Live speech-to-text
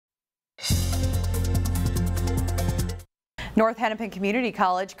North Hennepin Community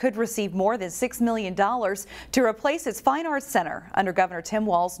College could receive more than $6 million to replace its Fine Arts Center under Governor Tim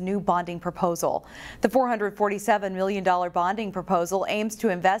Walz's new bonding proposal. The $447 million bonding proposal aims to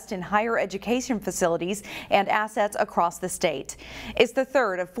invest in higher education facilities and assets across the state. It's the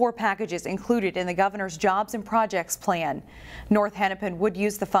third of 4 packages included in the governor's Jobs and Projects plan. North Hennepin would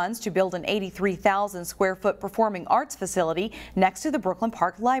use the funds to build an 83,000 square foot performing arts facility next to the Brooklyn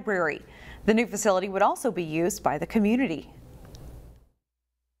Park Library. The new facility would also be used by the community.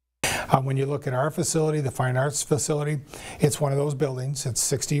 When you look at our facility, the Fine Arts facility, it's one of those buildings. It's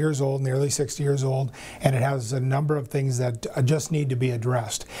 60 years old, nearly 60 years old, and it has a number of things that just need to be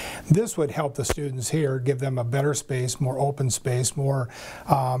addressed. This would help the students here, give them a better space, more open space, more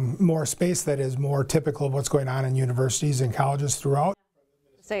space that is more typical of what's going on in universities and colleges throughout.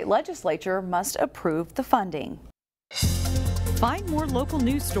 The state legislature must approve the funding. Find more local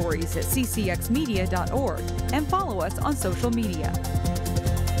news stories at ccxmedia.org and follow us on social media.